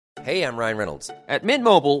Hey, I'm Ryan Reynolds. At Mint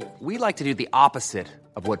Mobile, we like to do the opposite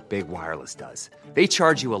of what Big Wireless does. They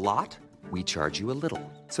charge you a lot, we charge you a little.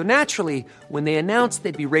 So naturally, when they announced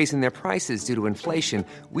they'd be raising their prices due to inflation,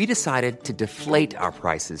 we decided to deflate our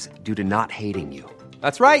prices due to not hating you.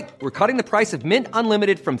 That's right. We're cutting the price of Mint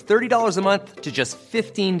Unlimited from $30 a month to just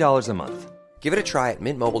 $15 a month. Give it a try at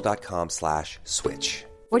mintmobile.com/switch.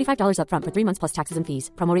 $45 up front for 3 months plus taxes and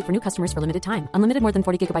fees. Promo rate for new customers for limited time. Unlimited more than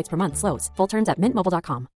 40 gigabytes per month. Slows full terms at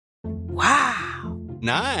mintmobile.com. Wow.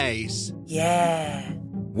 Nice. Yeah.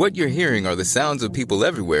 What you're hearing are the sounds of people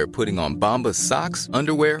everywhere putting on Bombas socks,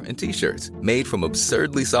 underwear, and T-shirts made from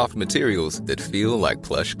absurdly soft materials that feel like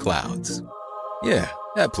plush clouds. Yeah,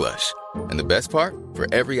 that plush. And the best part? For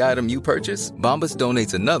every item you purchase, Bombas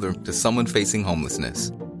donates another to someone facing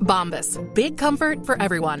homelessness. Bombas. Big comfort for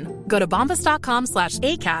everyone. Go to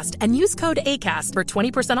bombas.com/ACAST and use code ACAST for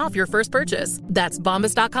 20% off your first purchase. That's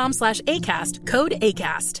bombas.com/ACAST. Code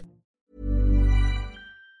ACAST.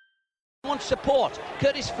 Wants support.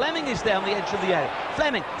 Curtis Fleming is there on the edge of the area.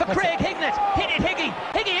 Fleming for Craig Hignett. Hit it, Higgy.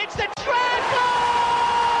 Higgy hits the treble!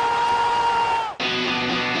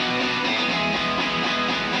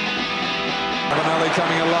 Ravanelli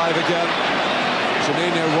coming alive again.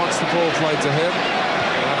 Juninho wants the ball played to him.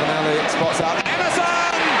 Ravanelli spots out Emerson!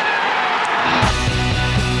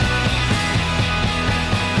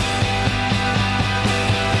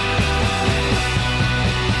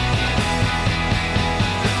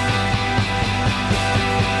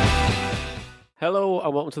 Hello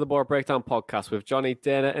and welcome to the Borough Breakdown podcast with Johnny,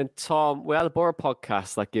 Dana and Tom. We are the Borough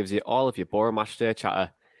podcast that gives you all of your Borough matchday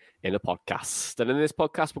chatter in a podcast. And in this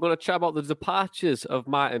podcast, we're going to chat about the departures of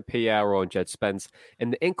Martin Payero and Jed Spence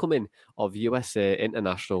and the incoming of USA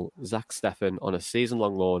international Zach Steffen on a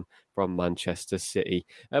season-long loan from Manchester City.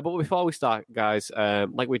 But before we start, guys,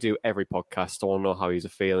 like we do every podcast, I want to know how you're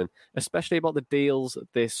feeling, especially about the deals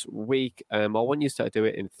this week. I want you to do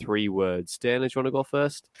it in 3 words. Dana, do you want to go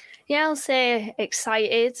first? Yeah, I'll say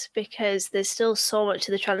excited because there's still so much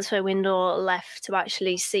of the transfer window left to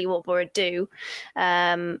actually see what Borough do.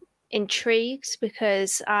 Intrigued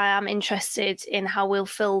because I am interested in how we'll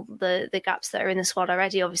fill the gaps that are in the squad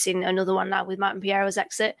already. Obviously, another one now with Martin Payero's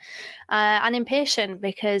exit. And impatient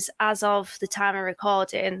because as of the time of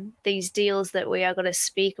recording, these deals that we are going to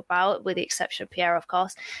speak about, with the exception of Payero, of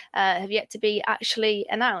course, have yet to be actually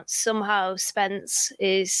announced. Somehow Spence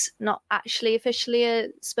is not actually officially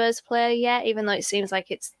a Spurs player yet, even though it seems like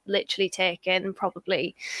it's literally taken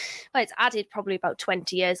it's added probably about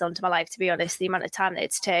 20 years onto my life, to be honest, the amount of time that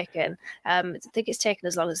it's taken. I think it's taken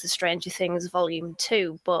as long as the Stranger Things Volume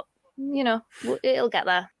 2, but, it'll get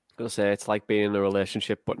there. I was going to say, it's like being in a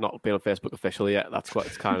relationship but not being on Facebook officially yet. That's what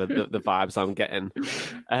it's kind of the vibes I'm getting.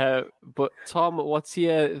 But Tom, what's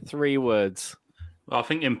your 3 words? I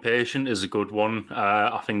think impatient is a good one.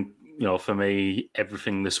 I think, for me,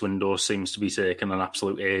 everything this window seems to be taking an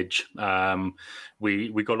absolute age.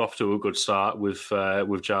 We got off to a good start with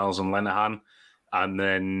Giles and Lenihan, and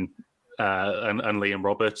then and Liam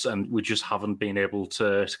Roberts, and we just haven't been able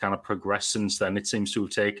to kind of progress since then. It seems to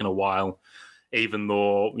have taken a while, even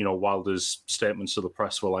though Wilder's statements to the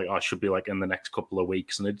press were like, "I should be in the next couple of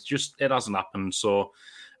weeks," and it hasn't happened. So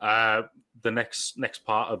the next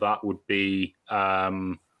part of that would be I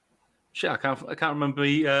can't remember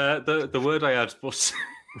the word I had, but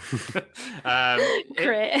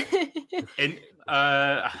great.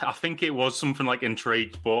 I think it was something like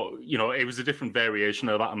intrigued, but it was a different variation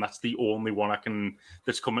of that, and that's the only one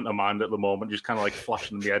that's coming to mind at the moment, just kind of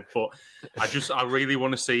flashing in the head. But I really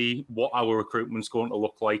want to see what our recruitment's going to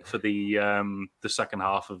look like for the second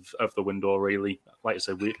half of the window. Really, like I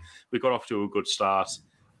said, we got off to a good start.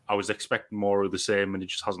 I was expecting more of the same, and it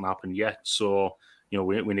just hasn't happened yet. So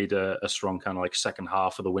we need a strong kind of second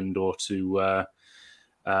half of the window to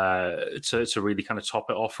really kind of top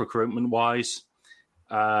it off recruitment wise.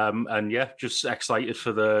 And yeah, just excited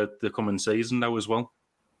for the coming season now as well.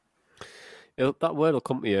 That word will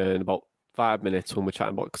come to you in about 5 minutes when we're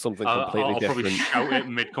chatting about something completely different. I'll probably shout it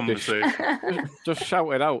mid-conversation. just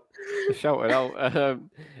shout it out.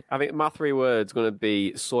 I think my 3 words going to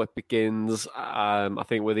be "so it begins." I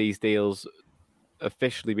think with these deals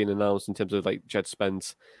officially being announced in terms of Jed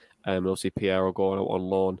Spence and obviously Payero going out on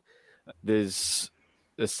loan, there's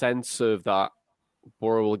a sense of that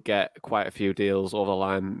Borough will get quite a few deals over the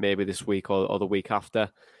line, maybe this week or the week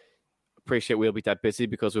after. Appreciate we'll be dead busy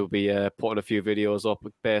because we'll be putting a few videos up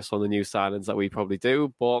based on the new signings that we probably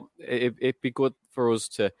do, but it'd be good for us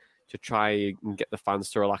to try and get the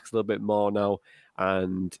fans to relax a little bit more now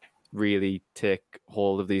and really take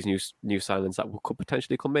hold of these new signings that could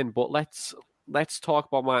potentially come in. But let's let's talk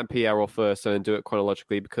about Martin Payero first and do it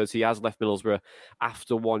chronologically, because he has left Middlesbrough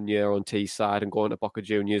after 1 year on Teesside and going to Boca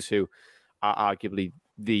Juniors, who are arguably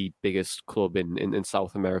the biggest club in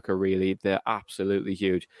South America, really. They're absolutely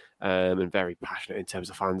huge and very passionate in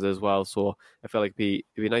terms of fans as well. So I feel like it'd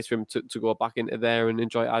be nice for him to go back into there and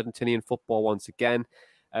enjoy Argentinian football once again.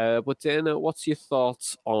 But Dana, what's your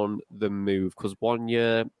thoughts on the move? Because 1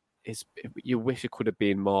 year, you wish it could have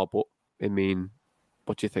been more, but I mean,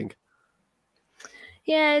 what do you think?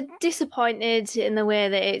 Yeah, disappointed in the way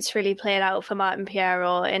that it's really played out for Martin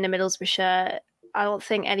Payero in a Middlesbrough shirt. I don't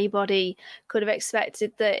think anybody could have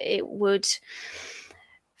expected that it would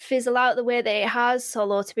fizzle out the way that it has,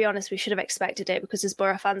 although to be honest we should have expected it, because as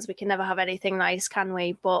Borough fans we can never have anything nice, can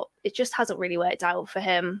we? But it just hasn't really worked out for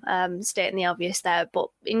him, stating the obvious there. But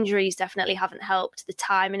injuries definitely haven't helped. The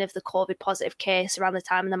timing of the COVID positive case around the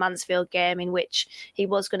time of the Mansfield game, in which he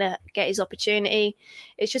was going to get his opportunity,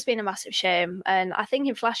 it's just been a massive shame. And I think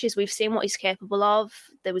in flashes we've seen what he's capable of.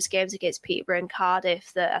 There was games against Peterborough and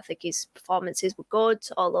Cardiff that I think his performances were good,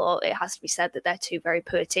 although it has to be said that they're two very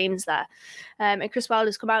poor teams there. And Chris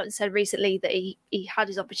Wilder's come out and said recently that he had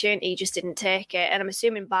his opportunity, he just didn't take it. And I'm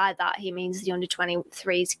assuming by that he means the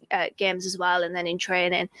under-23s games as well, and then in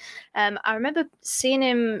training. I remember seeing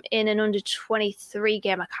him in an under-23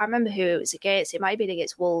 game. I can't remember who it was against. It might have been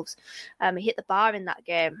against Wolves. He hit the bar in that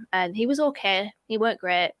game and he was okay. He weren't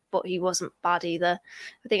great, but he wasn't bad either.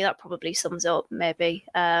 I think that probably sums up maybe.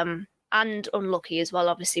 And unlucky as well,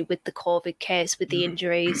 obviously, with the COVID case, with the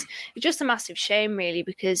injuries. It's just a massive shame, really,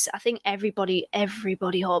 because I think everybody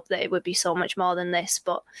hoped that it would be so much more than this.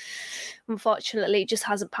 But unfortunately, it just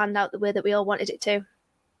hasn't panned out the way that we all wanted it to.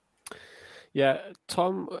 Yeah,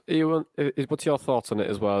 Tom, what's your thoughts on it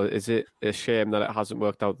as well? Is it a shame that it hasn't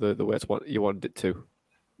worked out the way you wanted it to?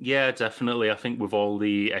 Yeah, definitely. I think with all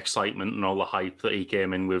the excitement and all the hype that he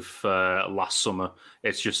came in with last summer,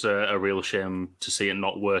 it's just a real shame to see it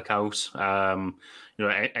not work out.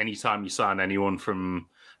 Anytime you sign anyone from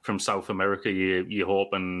South America, you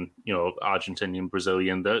hope, and Argentinian,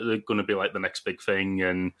 Brazilian, they're going to be like the next big thing,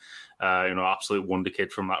 and absolute wonder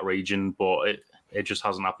kid from that region. But it just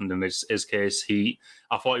hasn't happened in his case.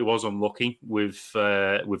 I thought he was unlucky with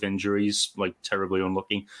injuries, like terribly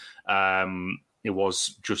unlucky. It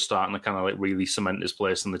was just starting to kind of like really cement his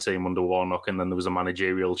place in the team under Warnock, and then there was a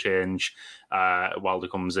managerial change. Wilder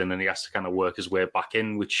comes in and he has to kind of work his way back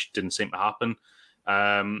in, which didn't seem to happen.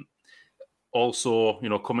 Also,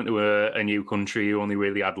 coming to a new country, you only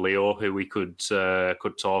really had Leo, who we could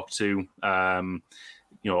talk to.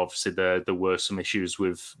 Obviously there were some issues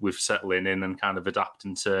with settling in and kind of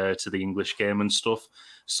adapting to the English game and stuff.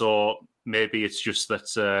 So maybe it's just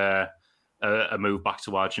that a move back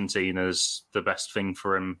to Argentina is the best thing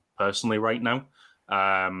for him personally right now.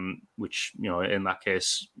 Which, in that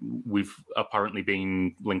case, we've apparently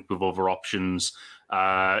been linked with other options.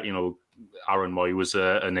 Aaron Moy was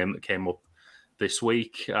a name that came up this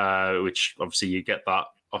week, which obviously you get that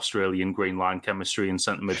Australian green line chemistry in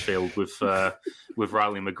centre midfield with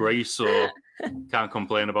Riley McGree, so can't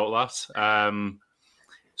complain about that.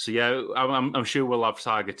 So yeah, I'm sure we'll have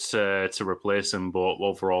targets to replace him, but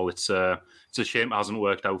overall it's a shame it hasn't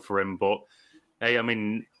worked out for him. But hey, I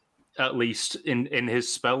mean, at least in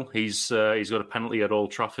his spell, he's got a penalty at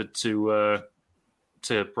Old Trafford to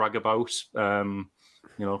brag about. I'm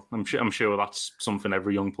sure that's something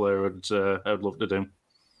every young player would love to do.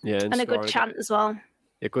 Yeah, and a good chant as well.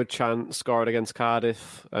 A good chant, scored against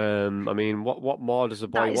Cardiff. I mean, what more does a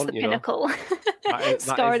boy want? That is the pinnacle.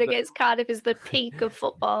 Scoring against Cardiff is the peak of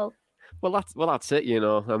football. Well, that's it.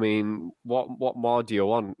 I mean, what more do you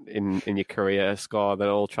want in your career? Score than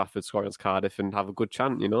Old Trafford, score against Cardiff, and have a good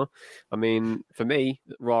chant. I mean, for me,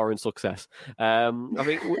 roaring success. I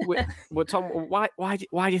mean, Tom, why do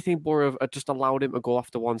you think Borough have just allowed him to go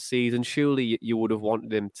after one season? Surely you would have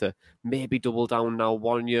wanted him to maybe double down now.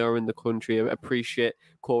 1 year in the country. I appreciate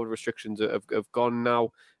COVID restrictions have gone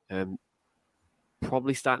now.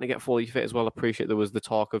 Probably starting to get fully fit as well. Appreciate there was the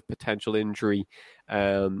talk of potential injury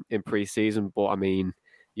in pre-season, but I mean,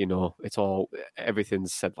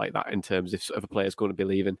 everything's said like that in terms of a player's going to be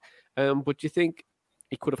leaving. But do you think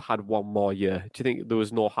he could have had one more year? Do you think there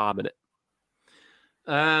was no harm in it?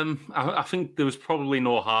 I think there was probably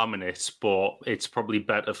no harm in it, but it's probably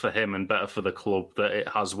better for him and better for the club that it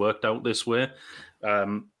has worked out this way.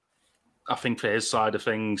 I think for his side of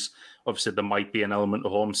things, obviously there might be an element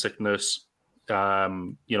of homesickness.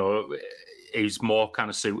 He's more kind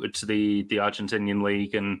of suited to the Argentinian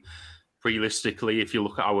league, and realistically, if you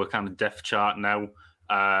look at our kind of depth chart now,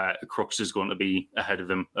 Crooks is going to be ahead of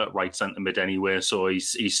him at right centre mid anyway, so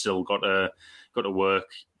he's still got to work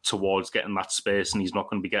towards getting that space, and he's not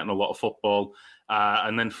going to be getting a lot of football.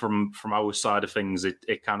 And then from our side of things,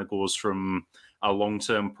 it kind of goes from a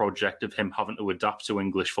long-term project of him having to adapt to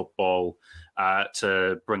English football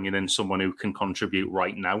to bringing in someone who can contribute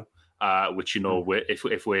right now, which,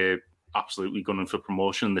 if we're absolutely gunning for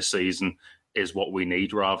promotion this season, is what we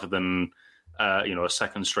need, rather than a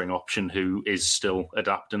second-string option who is still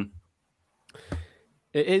adapting.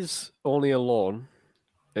 It is only a loan,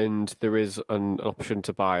 and there is an option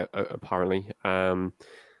to buy, apparently. Do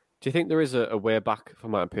you think there is a way back for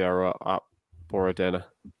Martin Payero at Borodina?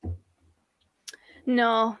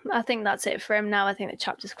 No, I think that's it for him now. I think the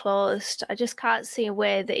chapter's closed. I just can't see a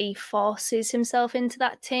way that he forces himself into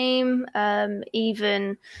that team.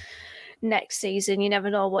 Even next season, you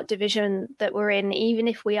never know what division that we're in. Even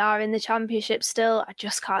if we are in the Championship still, I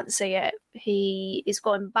just can't see it. He is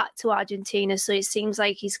going back to Argentina, so it seems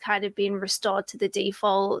like he's kind of being restored to the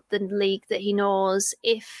default, the league that he knows.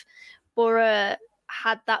 If Borough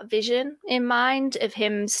had that vision in mind of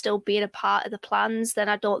him still being a part of the plans, then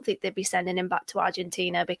I don't think they'd be sending him back to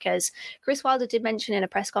Argentina, because Chris Wilder did mention in a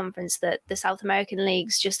press conference that the South American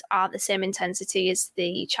leagues just aren't the same intensity as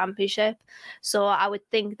the Championship. So I would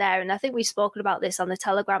think there, and I think we've spoken about this on the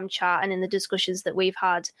Telegram chat and in the discussions that we've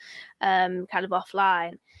had kind of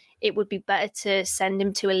offline, it would be better to send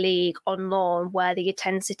him to a league on loan where the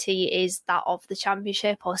intensity is that of the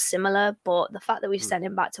Championship or similar. But the fact that we've sent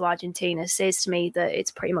him back to Argentina says to me that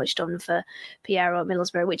it's pretty much done for Payero at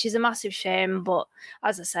Middlesbrough, which is a massive shame. But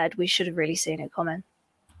as I said, we should have really seen it coming.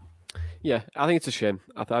 Yeah, I think it's a shame.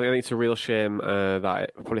 I think it's a real shame that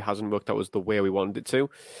it probably hasn't worked out as the way we wanted it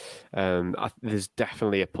to. There's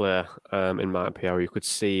definitely a player in Martin Payero you could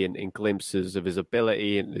see in glimpses of his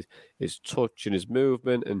ability and his touch and his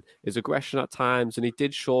movement and his aggression at times. And he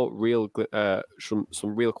did show some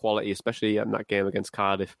real quality, especially in that game against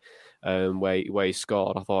Cardiff, where he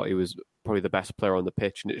scored. I thought he was probably the best player on the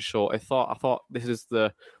pitch, and it showed. I thought this is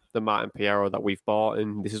the Martin Payero that we've bought,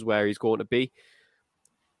 and this is where he's going to be.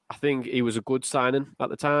 I think he was a good signing at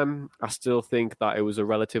the time. I still think that it was a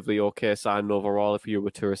relatively okay signing overall if you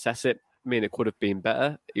were to assess it. I mean, it could have been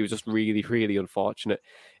better. He was just really, really unfortunate.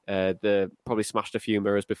 Probably smashed a few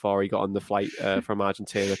mirrors before he got on the flight from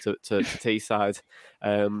Argentina to Teesside.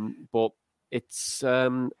 But it's I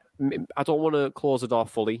don't want to close the door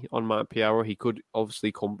fully on Martin Payero. He could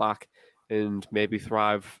obviously come back and maybe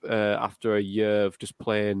thrive after a year of just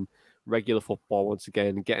playing regular football once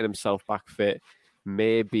again, getting himself back fit,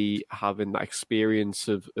 maybe having that experience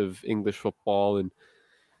of English football and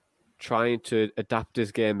trying to adapt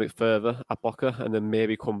his game a bit further at Boca, and then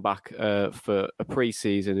maybe come back for a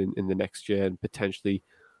pre-season in the next year and potentially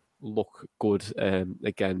look good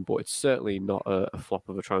again. But it's certainly not a flop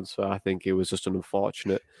of a transfer. I think it was just an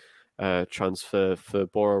unfortunate transfer for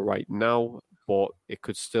Borough right now, but it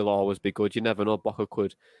could still always be good. You never know. Boca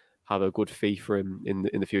could have a good fee for him in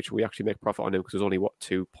the future. We actually make profit on him because there's only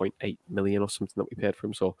 2.8 million or something that we paid for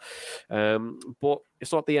him. So, but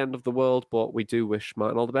it's not the end of the world. But we do wish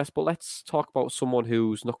Martin all the best. But let's talk about someone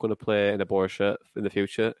who's not going to play in a Borough shirt in the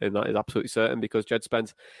future, and that is absolutely certain, because Jed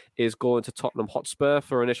Spence is going to Tottenham Hotspur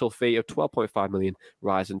for an initial fee of 12.5 million,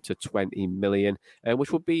 rising to 20 million,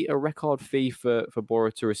 which would be a record fee for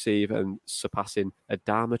Borough to receive, and surpassing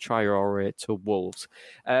Adama Traore to Wolves.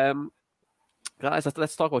 Guys,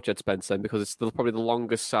 let's talk about Jed Spence then, because it's probably the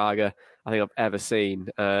longest saga I think I've ever seen.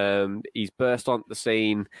 He's burst onto the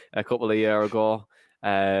scene a couple of years ago,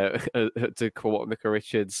 to quote Micah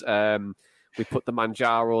Richards. We put the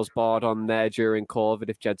Manjaros board on there during COVID.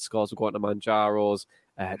 If Jed scores, we're going to Manjaros.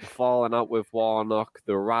 The falling out with Warnock,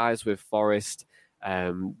 the rise with Forest,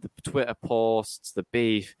 the Twitter posts, the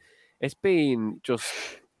beef. It's been just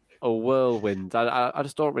a whirlwind. I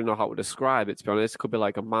just don't really know how to describe it, to be honest. It could be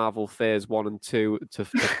like a Marvel Phase 1 and 2 to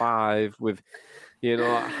 5 with,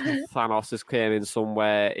 Thanos has came in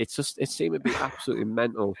somewhere. It seemed to be absolutely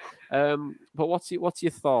mental. But what's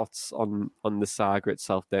your thoughts on the saga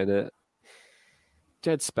itself then?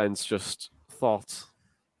 Jed Spence, just thoughts.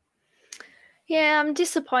 Yeah, I'm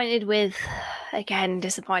disappointed with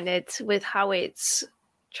how it's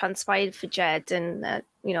transpired for Jed, and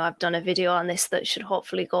I've done a video on this that should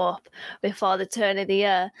hopefully go up before the turn of the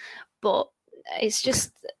year, but it's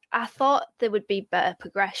just, I thought there would be better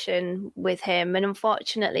progression with him, and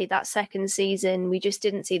unfortunately that second season we just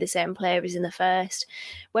didn't see the same player as in the first.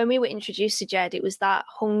 When we were introduced to Jed, it was that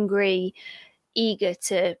hungry, eager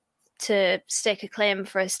to stake a claim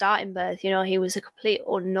for a starting berth. He was a complete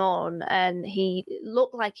unknown, and he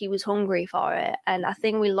looked like he was hungry for it. And I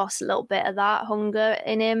think we lost a little bit of that hunger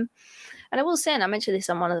in him. And I will say, and I mentioned this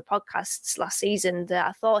on one of the podcasts last season, that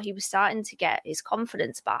I thought he was starting to get his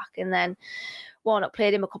confidence back. And then Warnock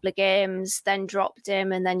played him a couple of games, then dropped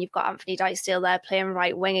him, and then you've got Anthony Dijksteel there playing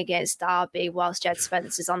right wing against Derby whilst Jed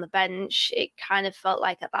Spence is on the bench. It kind of felt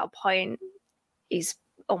like at that point he's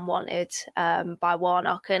unwanted by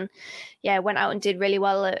Warnock, and went out and did really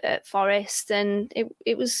well at Forest, and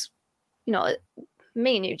it was,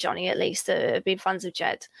 me and you, Johnny, at least, have been fans of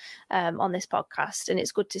Jed on this podcast, and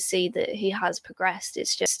it's good to see that he has progressed.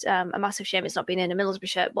 It's just a massive shame it's not been in a Middlesbrough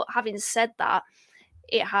shirt. But having said that,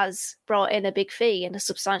 it has brought in a big fee and a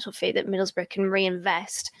substantial fee that Middlesbrough can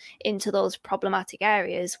reinvest into those problematic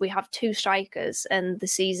areas. We have 2 strikers, and the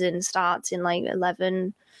season starts in like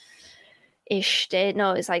 11-ish days.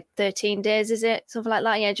 No, it's like 13 days, is it? Something like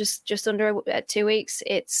that. Yeah, just under 2 weeks.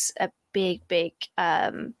 It's a big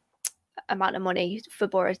amount of money for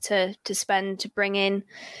Borough to spend to bring in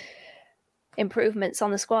improvements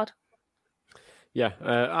on the squad. Yeah,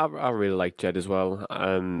 I really like Jed as well.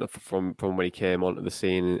 From when he came onto the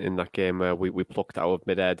scene in that game where we plucked out of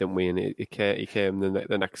mid-air, didn't we? And he came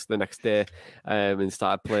the next day and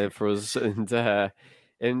started playing for us. And I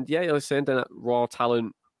was saying that raw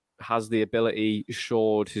talent, has the ability,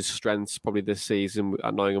 showed his strengths probably this season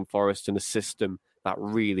at Nottingham Forest in a system that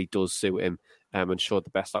really does suit him, and showed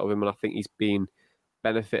the best out of him. And I think he's been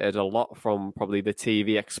benefited a lot from probably the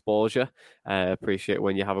TV exposure. Appreciate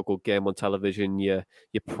when you have a good game on television, your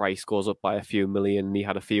price goes up by a few million, and he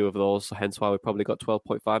had a few of those, so hence why we probably got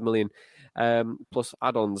 12.5 million plus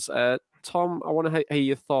add-ons. Tom, I want to hear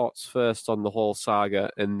your thoughts first on the whole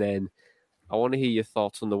saga, and then I want to hear your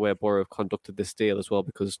thoughts on the way Borough have conducted this deal as well,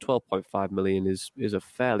 because 12.5 million is a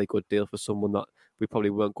fairly good deal for someone that we probably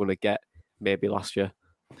weren't going to get maybe last year.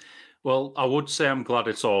 Well, I would say I'm glad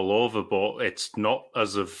it's all over, but it's not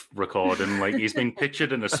as of recording. Like, he's been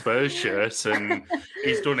pictured in a Spurs shirt and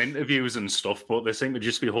he's done interviews and stuff, but they seem to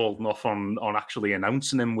just be holding off on actually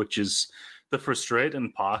announcing him, which is the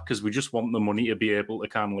frustrating part, because we just want the money to be able to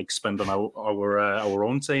kind of like spend on our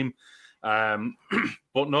own team.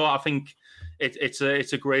 But no, I think it's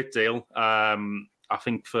a great deal. I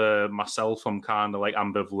think for myself, I'm kind of like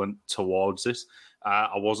ambivalent towards it.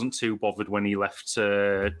 I wasn't too bothered when he left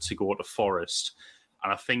to go to Forest.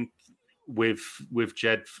 And I think with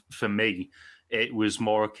Jed, for me, it was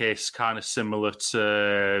more a case kind of similar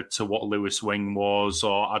to what Lewis Wing was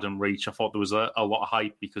or Adam Reach. I thought there was a lot of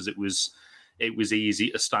hype because it was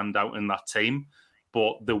easy to stand out in that team.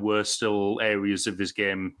 But there were still areas of his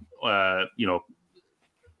game,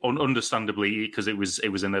 understandably, because it was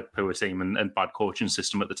in a poor team and bad coaching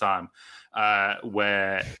system at the time,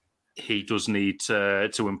 where he does need to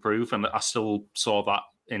improve, and I still saw that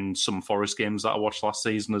in some Forest games that I watched last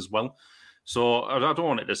season as well. So I don't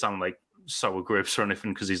want it to sound like sour grapes or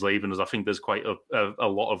anything because he's leaving us. I think there's quite a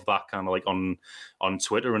lot of that kind of like on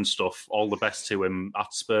Twitter and stuff. All the best to him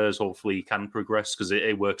at Spurs. Hopefully he can progress because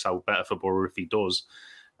it works out better for Borough if he does.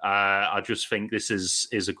 I just think this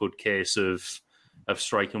is a good case of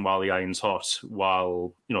striking while the iron's hot,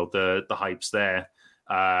 while the hype's there.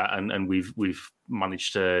 And we've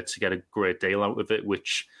managed to get a great deal out of it,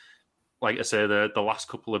 which, like I say, the last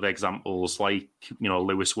couple of examples, like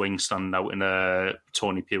Lewis Wing standing out in a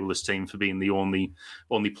Tony Pulis team for being the only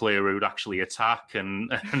player who'd actually attack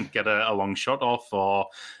and get a long shot off, or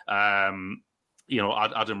Adam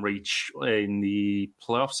Reach in the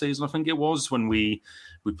playoff season, I think it was, when we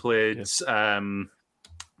played.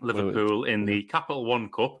 Liverpool in the Capital One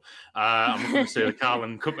Cup. I'm not going to say the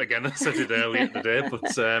Carling Cup again, as I did earlier today, but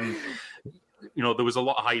there was a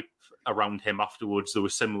lot of hype around him afterwards. There were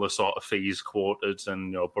similar sort of fees quoted,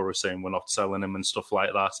 and Borough saying we're not selling him and stuff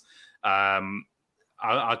like that.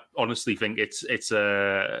 I honestly think it's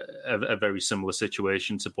a very similar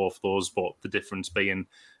situation to both those, but the difference being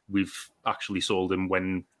we've actually sold him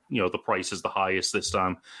when the price is the highest this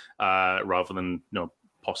time, rather than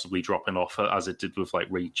possibly dropping off as it did with like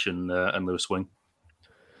Reach and Lewis Wing.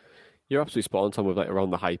 You're absolutely spot on, Tom, with like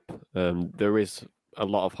around the hype. There is a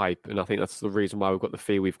lot of hype, and I think that's the reason why we've got the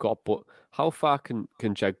fee we've got. But how far can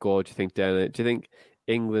Jed go, do you think, Darren? Do you think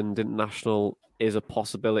England international is a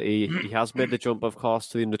possibility? He has made the jump, of course,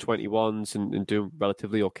 to the under-21s and doing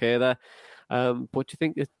relatively okay there. But do you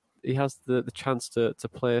think he has the chance to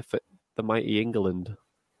play for the mighty England?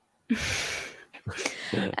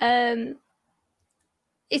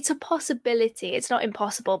 It's a possibility. It's not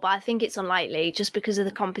impossible, but I think it's unlikely just because of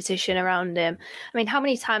the competition around him. I mean, how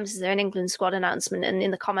many times is there an England squad announcement and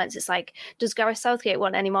in the comments it's like, does Gareth Southgate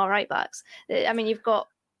want any more right-backs? I mean, you've got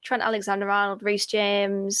Trent Alexander-Arnold, Reece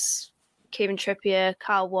James, Kieran Trippier,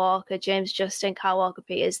 Kyle Walker, James Justin, Kyle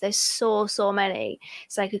Walker-Peters. There's so many.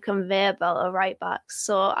 It's like a conveyor belt of right-backs.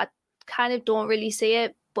 So I kind of don't really see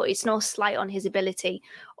it but it's no slight on his ability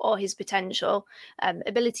or his potential.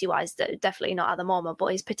 Ability-wise, definitely not at the moment, but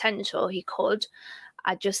his potential, he could.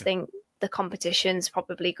 I just think the competition's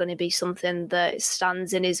probably going to be something that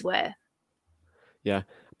stands in his way. Yeah,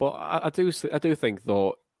 but I do think,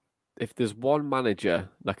 though, if there's one manager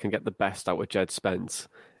that can get the best out of Jed Spence,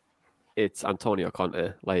 it's Antonio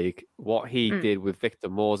Conte. Like, what he did with Victor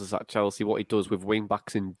Moses at Chelsea, what he does with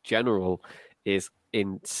wing-backs in general is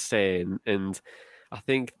insane. And I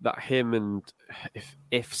think that him and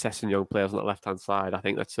if Sessegnon plays on that left-hand side, I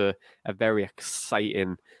think that's a very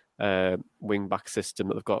exciting wing-back system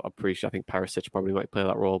that they've got. I think Perisic probably might play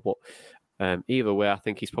that role, but either way, I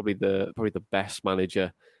think he's probably the best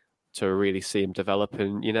manager to really see him develop.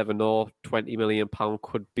 And you never know, £20 million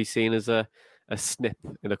could be seen as a snip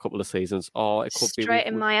in a couple of seasons, or it could straight be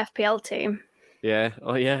in my FPL team. Yeah.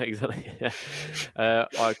 Oh, yeah. Exactly. Yeah.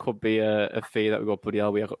 Or it could be a fee that we got. Bloody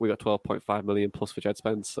hell, we got 12.5 million plus for Jed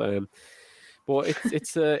Spence. But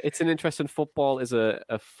it's an interesting. Football is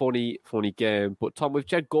a funny game. But Tom, with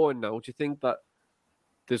Jed going now, do you think that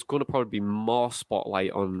there's going to probably be more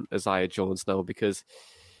spotlight on Isaiah Jones now? Because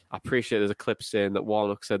I appreciate there's a clip saying that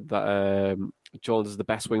Warnock said that Jones is the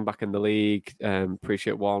best wing back in the league.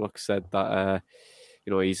 Appreciate Warnock said that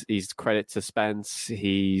he's credit to Spence.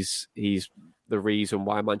 He's the reason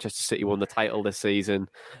why Manchester City won the title this season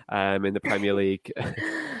in the Premier League,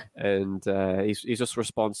 and he's just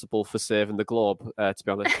responsible for saving the globe. To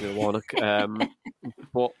be honest, Warnock.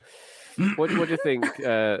 But what do you think,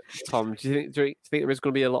 Tom? Do you think there is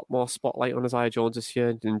going to be a lot more spotlight on Isaiah Jones this year,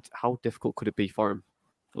 and how difficult could it be for him?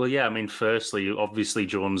 Well, yeah, I mean, firstly, obviously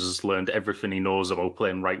Jones has learned everything he knows about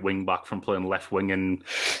playing right wing back from playing left wing in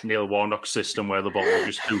Neil Warnock's system, where the ball will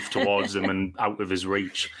just move towards him and out of his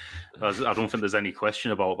reach. I don't think there's any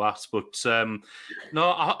question about that. But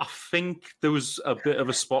no, I think there was a bit of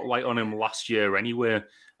a spotlight on him last year anyway.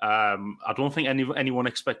 I don't think anyone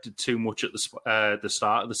expected too much at the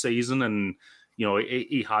start of the season, and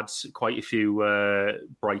he had quite a few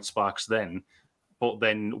bright sparks then. But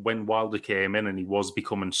then when Wilder came in and he was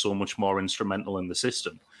becoming so much more instrumental in the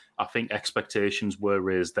system, I think expectations were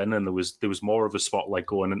raised then, and there was more of a spotlight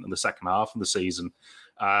going into the second half of the season.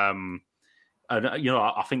 And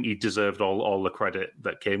I think he deserved all the credit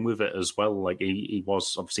that came with it as well. Like he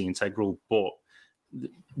was obviously integral, but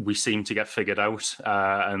we seemed to get figured out.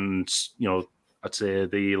 And I'd say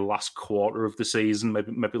the last quarter of the season,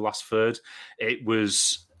 maybe last third, it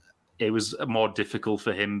was more difficult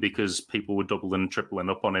for him because people were doubling and tripling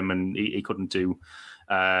up on him, and he couldn't do,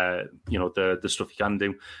 the stuff he can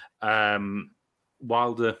do.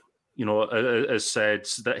 Wilder, has said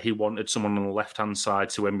that he wanted someone on the left-hand side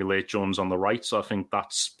to emulate Jones on the right, so I think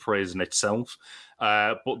that's praise in itself.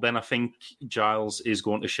 But then I think Giles is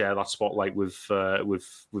going to share that spotlight with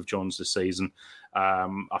Jones this season.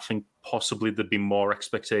 I think possibly there'd be more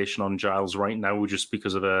expectation on Giles right now just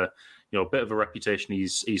because of a bit of a reputation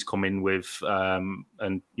he's come in with, and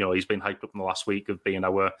he's been hyped up in the last week of being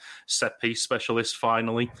our set piece specialist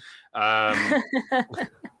finally.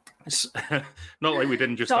 Not like we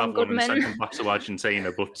didn't just have one and send him back to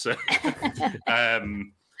Argentina, but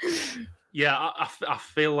I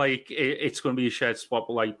feel like it's going to be a shared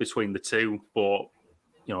spotlight between the two. But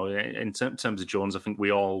in terms of Jones, I think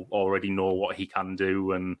we all already know what he can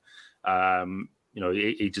do, and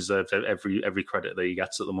he deserves every credit that he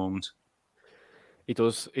gets at the moment. He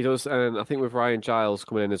does, and I think with Ryan Giles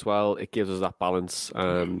coming in as well, it gives us that balance.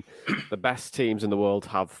 The best teams in the world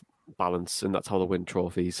have balance, and that's how they win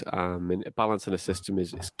trophies. And balance in a system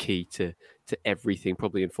is key to everything,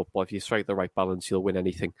 probably in football. If you strike the right balance, you'll win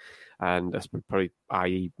anything. And that's probably,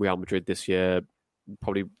 i.e. Real Madrid this year,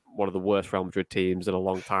 probably one of the worst Real Madrid teams in a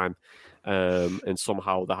long time. And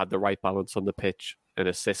somehow they had the right balance on the pitch in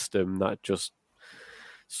a system that just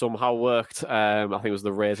somehow worked. I think it was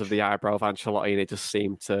the raise of the eyebrow of Ancelotti, and it just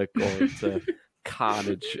seemed to go into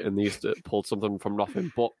carnage, and they used to pull something from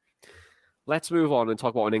nothing. But let's move on and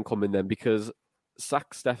talk about an incoming then, because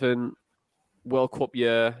Steffen, World Cup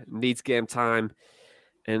year, needs game time,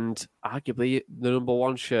 and arguably the number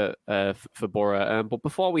one shirt for Borough. But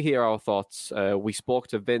before we hear our thoughts, we spoke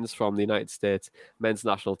to Vince from the United States men's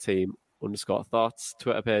national team _thoughts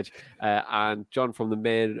Twitter page, and John from the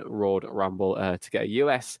Main Road Ramble to get a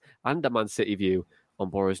US and a Man City view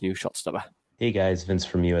on Borough's new shot stopper. Hey guys, Vince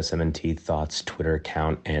from USMNT Thoughts Twitter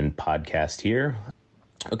account and podcast here.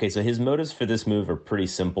 Okay, so his motives for this move are pretty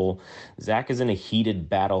simple. Zach is in a heated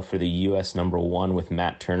battle for the U.S. number one with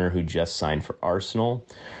Matt Turner, who just signed for Arsenal.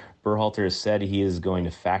 Berhalter has said he is going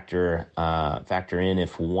to factor in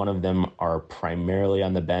if one of them are primarily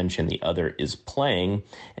on the bench and the other is playing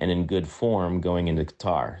and in good form going into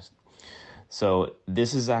Qatar. So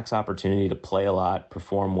this is Zach's opportunity to play a lot,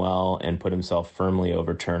 perform well, and put himself firmly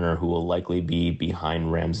over Turner, who will likely be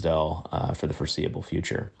behind Ramsdale for the foreseeable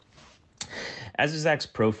future. As is Zach's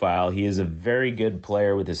profile, he is a very good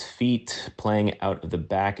player with his feet. Playing out of the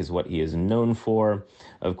back is what he is known for.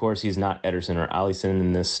 Of course, he's not Ederson or Alisson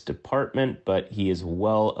in this department, but he is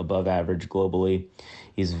well above average globally.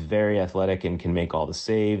 He's very athletic and can make all the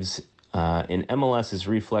saves. In MLS, his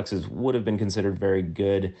reflexes would have been considered very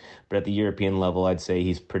good, but at the European level, I'd say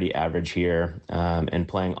he's pretty average here, and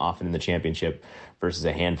playing often in the championship versus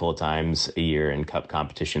a handful of times a year in cup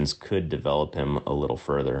competitions could develop him a little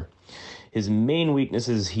further. His main weakness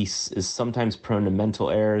is he is sometimes prone to mental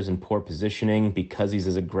errors and poor positioning because he's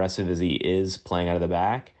as aggressive as he is playing out of the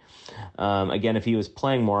back. Again, if he was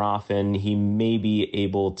playing more often, he may be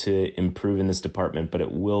able to improve in this department, but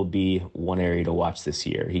it will be one area to watch this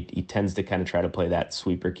year. He tends to kind of try to play that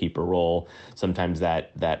sweeper-keeper role. Sometimes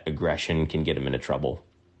that aggression can get him into trouble.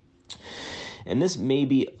 And this may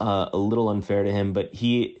be a little unfair to him, but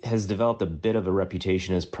he has developed a bit of a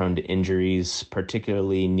reputation as prone to injuries,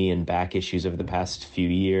 particularly knee and back issues over the past few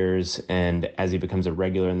years. And as he becomes a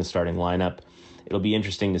regular in the starting lineup, it'll be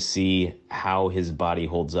interesting to see how his body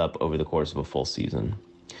holds up over the course of a full season.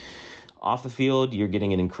 Off the field, you're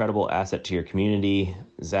getting an incredible asset to your community.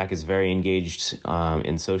 Zach is very engaged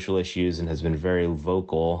in social issues and has been very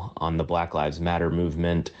vocal on the Black Lives Matter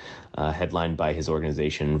movement, headlined by his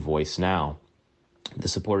organization Voice Now. The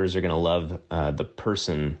supporters are going to love the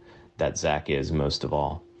person that Zach is most of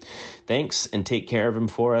all. Thanks, and take care of him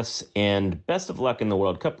for us. And best of luck in the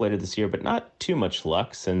World Cup later this year, but not too much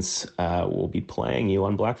luck since we'll be playing you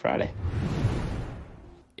on Black Friday.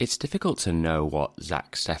 It's difficult to know what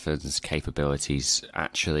Zach Steffen's capabilities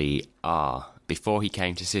actually are. Before he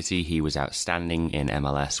came to City, he was outstanding in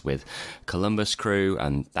MLS with Columbus Crew,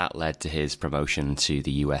 and that led to his promotion to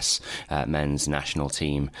the US men's national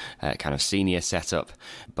team kind of senior setup.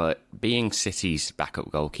 But being City's backup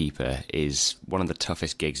goalkeeper is one of the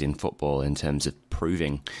toughest gigs in football in terms of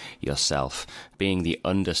proving yourself. Being the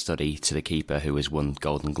understudy to the keeper who has won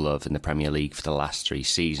Golden Glove in the Premier League for the last 3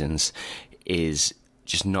 seasons is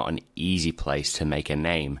just not an easy place to make a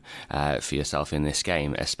name for yourself in this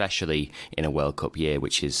game, especially in a World Cup year,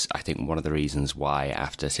 which is, I think, one of the reasons why,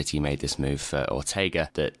 after City made this move for Ortega,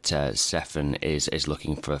 that Steffen is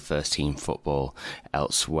looking for first-team football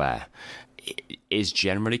elsewhere. He is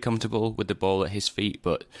generally comfortable with the ball at his feet,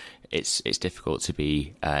 but it's difficult to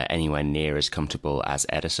be anywhere near as comfortable as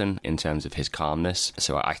Ederson in terms of his calmness.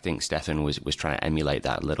 So I think Steffen was trying to emulate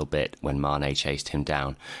that a little bit when Mane chased him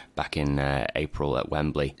down back in April at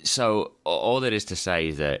Wembley. So all that is to say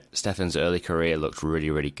that Steffen's early career looked really,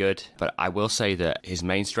 really good, but I will say that his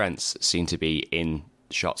main strengths seem to be in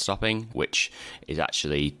shot stopping, which is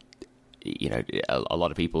actually, you know, a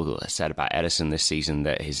lot of people said about Ederson this season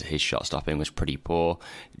that his shot stopping was pretty poor.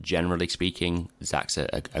 Generally speaking, Zach's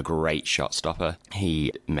a great shot stopper.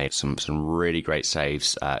 He made some really great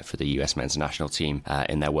saves for the US men's national team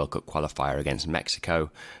in their World Cup qualifier against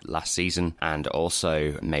Mexico last season, and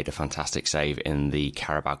also made a fantastic save in the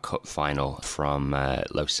Carabao Cup final from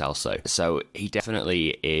Lo Celso. So he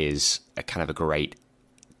definitely is a kind of a great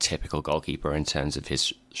typical goalkeeper in terms of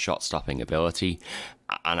his shot stopping ability.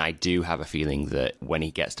 And I do have a feeling that when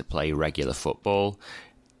he gets to play regular football,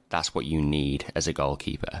 that's what you need as a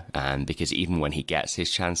goalkeeper. Because even when he gets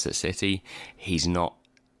his chance at City, he's not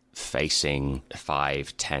facing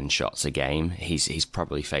 5-10 shots a game. He's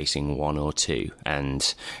probably facing 1 or 2,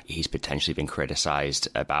 and he's potentially been criticised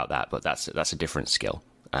about that, but that's a different skill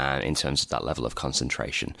in terms of that level of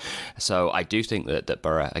concentration. So I do think that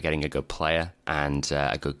Borough are getting a good player and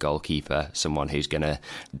a good goalkeeper, someone who's going to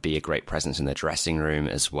be a great presence in the dressing room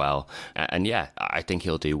as well. And yeah, I think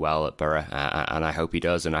he'll do well at Borough, and I hope he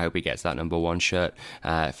does, and I hope he gets that number 1 shirt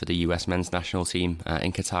for the US men's national team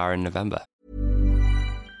in Qatar in November.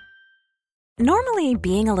 Normally,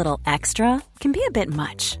 being a little extra can be a bit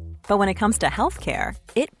much, but when it comes to healthcare,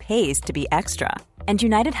 it pays to be extra. And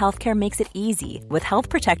United Healthcare makes it easy with Health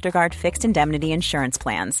Protector Guard fixed indemnity insurance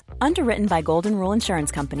plans. Underwritten by Golden Rule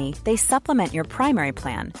Insurance Company, they supplement your primary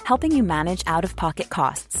plan, helping you manage out-of-pocket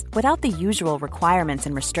costs without the usual requirements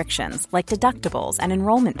and restrictions like deductibles and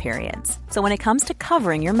enrollment periods. So when it comes to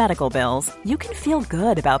covering your medical bills, you can feel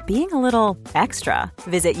good about being a little extra.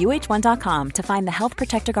 Visit UH1.com to find the Health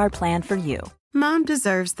Protector Guard plan for you. Mom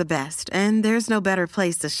deserves the best, and there's no better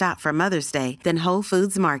place to shop for Mother's Day than Whole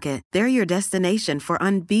Foods Market. They're your destination for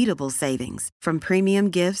unbeatable savings, from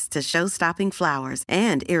premium gifts to show-stopping flowers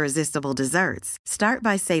and irresistible desserts. Start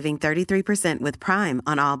by saving 33% with Prime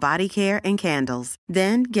on all body care and candles.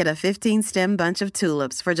 Then get a 15-stem bunch of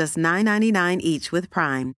tulips for just $9.99 each with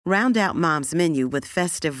Prime. Round out Mom's menu with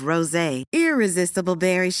festive rosé, irresistible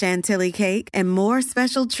berry chantilly cake, and more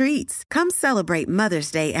special treats. Come celebrate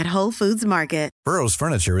Mother's Day at Whole Foods Market. Burrow's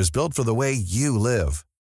furniture is built for the way you live.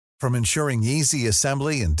 From ensuring easy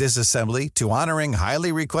assembly and disassembly to honoring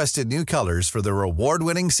highly requested new colors for their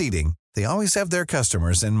award-winning seating, they always have their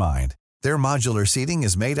customers in mind. Their modular seating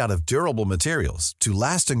is made out of durable materials to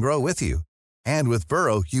last and grow with you. And with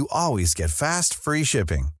Burrow, you always get fast, free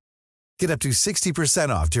shipping. Get up to 60%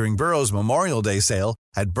 off during Burrow's Memorial Day sale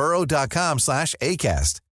at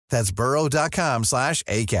burrow.com/ACAST. That's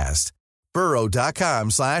burrow.com/ACAST.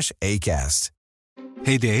 burrow.com/ACAST.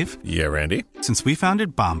 Hey, Dave. Yeah, Randy. Since we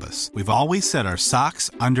founded Bombas, we've always said our socks,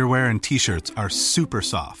 underwear, and T-shirts are super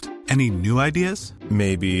soft. Any new ideas?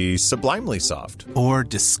 Maybe sublimely soft. Or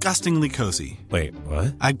disgustingly cozy. Wait,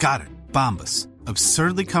 what? I got it. Bombas.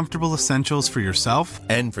 Absurdly comfortable essentials for yourself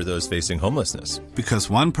and for those facing homelessness. Because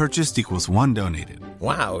one purchased equals one donated.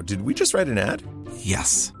 Wow, did we just write an ad?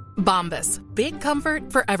 Yes. Bombas. Big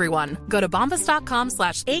comfort for everyone. Go to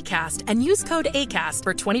bombas.com/ACAST and use code ACAST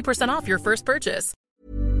for 20% off your first purchase.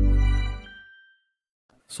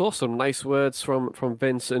 So some nice words from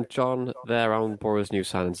Vince and John there on Borough's new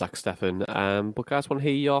signing, Zach Steffen. But guys, I want to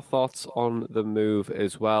hear your thoughts on the move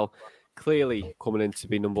as well. Clearly coming in to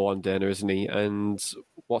be number one dinner, isn't he? And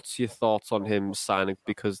what's your thoughts on him signing?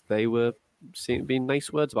 Because they were seeming to be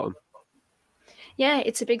nice words about him. Yeah,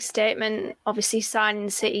 it's a big statement. Obviously, signing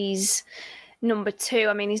City's number 2.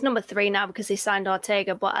 I mean, he's number 3 now because they signed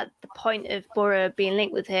Ortega, but at the point of Borough being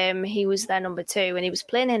linked with him, he was their number 2, and he was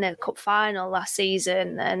playing in a cup final last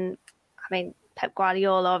season. And I mean, Pep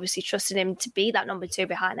Guardiola obviously trusted him to be that number 2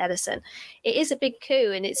 behind Ederson. It is a big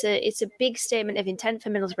coup, and it's a big statement of intent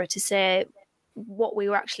for Middlesbrough to say what we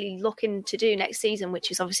were actually looking to do next season,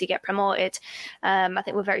 which is obviously get promoted. I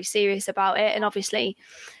think we're very serious about it, and obviously,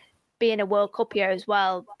 being a World Cup year as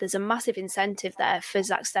well, there's a massive incentive there for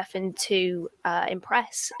Zach Steffen to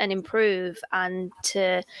impress and improve and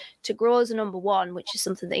to grow as a number 1, which is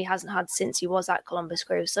something that he hasn't had since he was at Columbus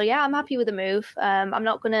Crew. So yeah, I'm happy with the move. I'm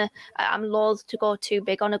loath to go too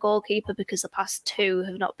big on a goalkeeper because the past 2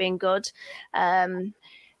 have not been good.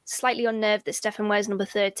 Slightly unnerved that Steffen wears number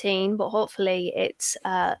 13, but hopefully it's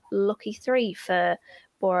lucky 3 for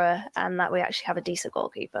Borough and that we actually have a decent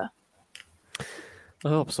goalkeeper. I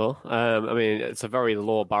hope so. I mean, it's a very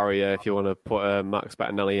low barrier if you want to put Max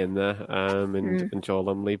Bettinelli in there and Joe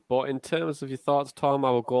Lumley. But in terms of your thoughts, Tom,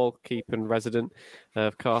 our goalkeeping resident,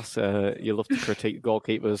 of course, you love to critique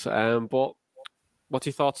goalkeepers. But what's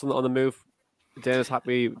your thoughts on the move? Dana's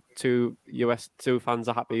happy, 2 fans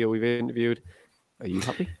are happy, we've interviewed. Are you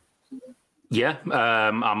happy? Yeah,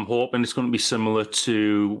 I'm hoping it's going to be similar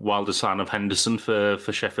to Wilder's sign of Henderson for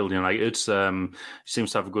Sheffield United. He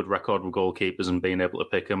seems to have a good record with goalkeepers and being able to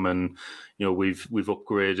pick them. And you know, we've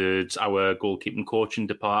upgraded our goalkeeping coaching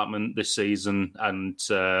department this season, and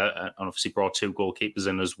obviously brought 2 goalkeepers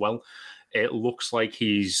in as well. It looks like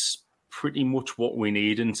he's pretty much what we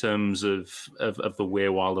need in terms of the way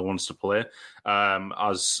Wilder wants to play.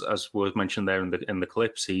 As was mentioned there in the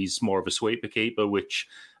clips, he's more of a sweeper keeper, which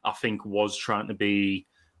I think was trying to be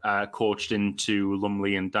coached into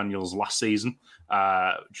Lumley and Daniels last season,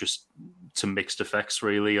 just to mixed effects,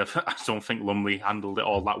 really. I don't think Lumley handled it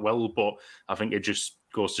all that well, but I think it just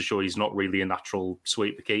goes to show he's not really a natural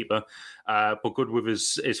sweeper keeper. But good with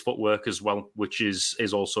his footwork as well, which is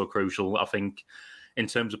also crucial. I think in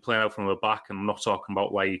terms of playing out from the back, and I'm not talking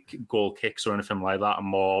about like goal kicks or anything like that, I'm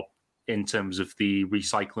more in terms of the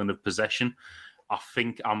recycling of possession. I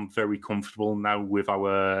think I'm very comfortable now with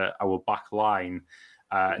our back line,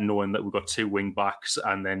 knowing that we've got 2 wing backs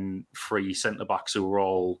and then 3 centre backs who are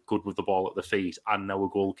all good with the ball at the feet, and now a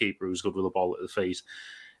goalkeeper who's good with the ball at the feet.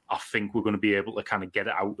 I think we're going to be able to kind of get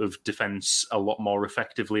it out of defence a lot more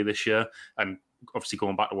effectively this year. And obviously,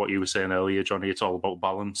 going back to what you were saying earlier, Johnny, it's all about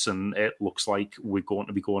balance, and it looks like we're going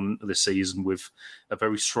to be going this season with a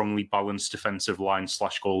very strongly balanced defensive line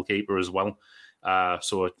 / goalkeeper as well.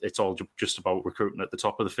 So it's all just about recruiting at the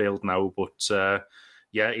top of the field now. But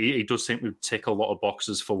yeah, he does seem to tick a lot of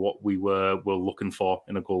boxes for what we were looking for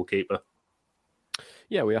in a goalkeeper.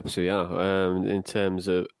 Yeah, we absolutely are. In terms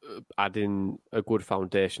of adding a good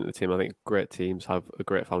foundation to the team, I think great teams have a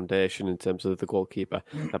great foundation in terms of the goalkeeper,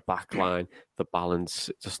 the back line, the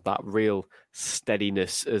balance, just that real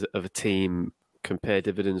steadiness of a team can pay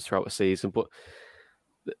dividends throughout the season. But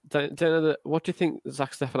what do you think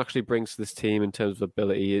Zach Steffen actually brings to this team in terms of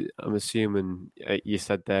ability? I'm assuming you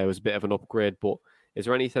said there was a bit of an upgrade, but is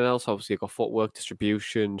there anything else? Obviously, you've got footwork,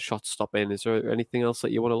 distribution, shot stopping. Is there anything else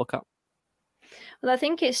that you want to look at? Well, I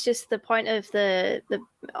think it's just the point of the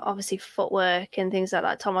obviously footwork and things like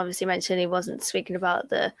that. Tom obviously mentioned he wasn't speaking about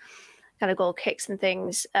the kind of goal kicks and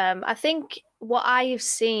things. I think what I've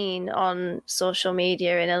seen on social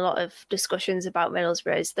media in a lot of discussions about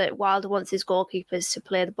Middlesbrough is that Wilder wants his goalkeepers to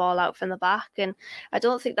play the ball out from the back, and I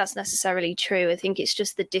don't think that's necessarily true. I think it's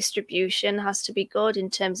just the distribution has to be good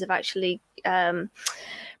in terms of actually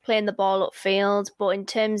playing the ball upfield, but in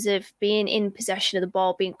terms of being in possession of the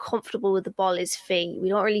ball, being comfortable with the ball is feet. We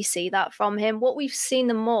don't really see that from him. What we've seen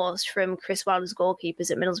the most from Chris Wilder's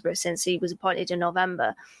goalkeepers at Middlesbrough since he was appointed in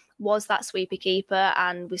November was that sweeper keeper,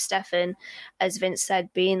 and with Steffen, as Vince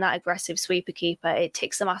said, being that aggressive sweeper keeper, it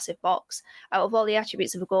ticks a massive box. Out of all the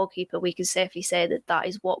attributes of a goalkeeper, we can safely say that that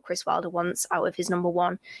is what Chris Wilder wants out of his number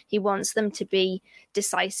one. He wants them to be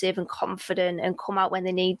decisive and confident and come out when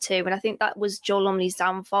they need to. And I think that was Joe Lumley's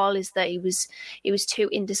downfall, is that he was too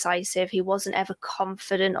indecisive. He wasn't ever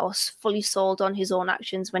confident or fully sold on his own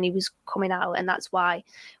actions when he was coming out, and that's why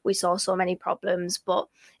we saw so many problems. But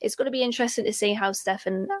it's going to be interesting to see how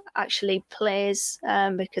Steffen actually plays,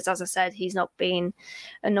 because as I said, he's not been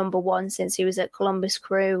a number one since he was at Columbus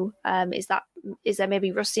Crew. Is there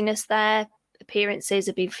maybe rustiness there? Appearances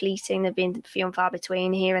have been fleeting. They've been few and far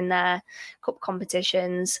between here and there. Cup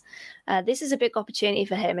competitions. This is a big opportunity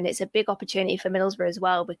for him, and it's a big opportunity for Middlesbrough as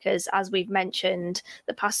well, because as we've mentioned,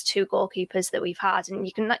 the past two goalkeepers that we've had, and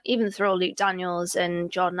you can even throw Luke Daniels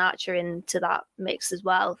and Jordan Archer into that mix as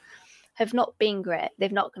well, have not been great.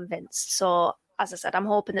 They've not convinced. So as I said, I'm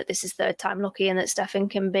hoping that this is third time lucky and that Steffen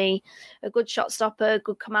can be a good shot stopper,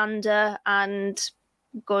 good commander, and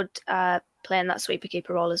good playing that sweeper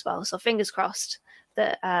keeper role as well. So fingers crossed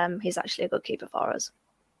that he's actually a good keeper for us.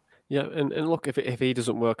 Yeah, and look, if he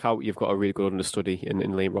doesn't work out, you've got a really good understudy in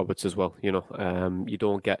Liam Roberts as well. You know, you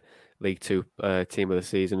don't get League Two Team of the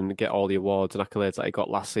Season and get all the awards and accolades that he got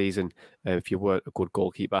last season if you weren't a good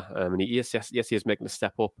goalkeeper. And yes, he is making a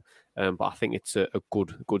step up, but I think it's a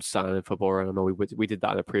good sign for Borough. I know we did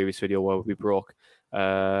that in a previous video where we broke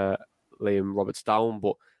Liam Roberts down,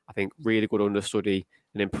 but I think really good understudy,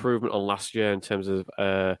 an improvement on last year in terms of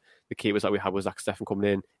the keepers that we had with Zach Steffen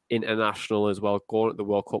coming in, international as well, going at the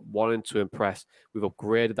World Cup, wanting to impress. We've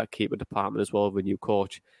upgraded that keeper department as well with a new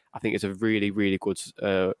coach. I think it's a really, really good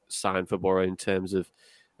sign for Borough in terms of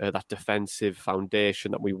that defensive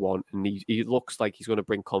foundation that we want. And he looks like he's going to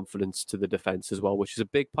bring confidence to the defence as well, which is a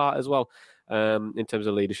big part as well in terms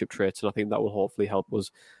of leadership traits. And I think that will hopefully help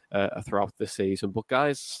us throughout the season. But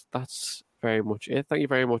guys, that's very much it. Thank you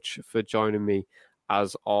very much for joining me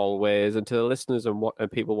as always. And to the listeners and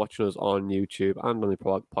people watching us on YouTube and on the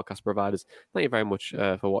podcast providers, thank you very much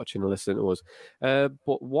for watching and listening to us.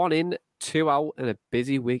 But 1 in, 2 out, and a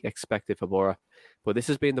busy week expected for Borough. But this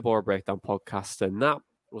has been the Borough Breakdown podcast, and that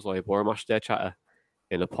was like Borough Match Day chatter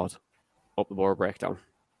in a pod. Up the Borough Breakdown.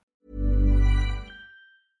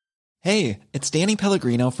 Hey, it's Danny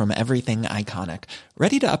Pellegrino from Everything Iconic.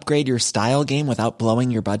 Ready to upgrade your style game without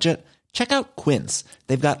blowing your budget? Check out Quince.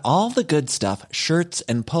 They've got all the good stuff, shirts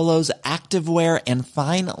and polos, activewear, and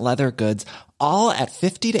fine leather goods, all at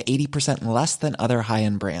 50 to 80% less than other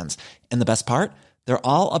high-end brands. And the best part? They're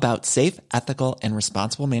all about safe, ethical, and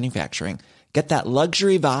responsible manufacturing. Get that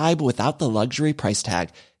luxury vibe without the luxury price tag.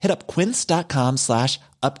 Hit up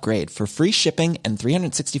quince.com/upgrade for free shipping and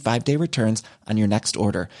 365-day returns on your next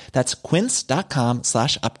order. That's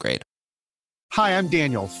quince.com/upgrade. Hi, I'm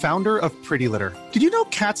Daniel, founder of Pretty Litter. Did you know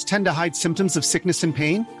cats tend to hide symptoms of sickness and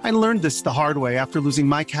pain? I learned this the hard way after losing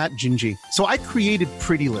my cat, Gingy. So I created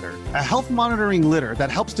Pretty Litter, a health monitoring litter that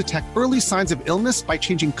helps detect early signs of illness by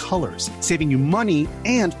changing colors, saving you money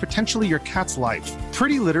and potentially your cat's life.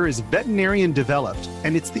 Pretty Litter is veterinarian developed,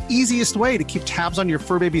 and it's the easiest way to keep tabs on your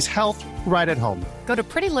fur baby's health right at home. Go to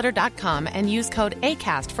prettylitter.com and use code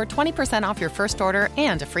ACAST for 20% off your first order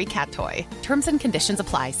and a free cat toy. Terms and conditions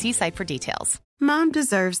apply. See site for details. Mom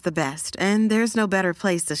deserves the best, and there's no better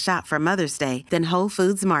place to shop for Mother's Day than Whole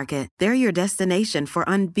Foods Market. They're your destination for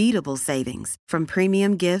unbeatable savings, from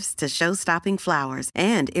premium gifts to show-stopping flowers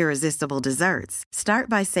and irresistible desserts. Start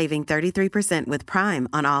by saving 33% with Prime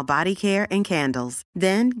on all body care and candles.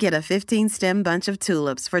 Then get a 15-stem bunch of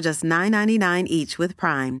tulips for just $9.99 each with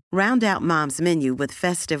Prime. Round out Mom's menu with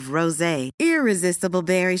festive rosé, irresistible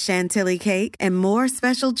berry chantilly cake, and more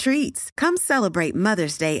special treats. Come celebrate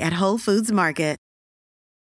Mother's Day at Whole Foods Market.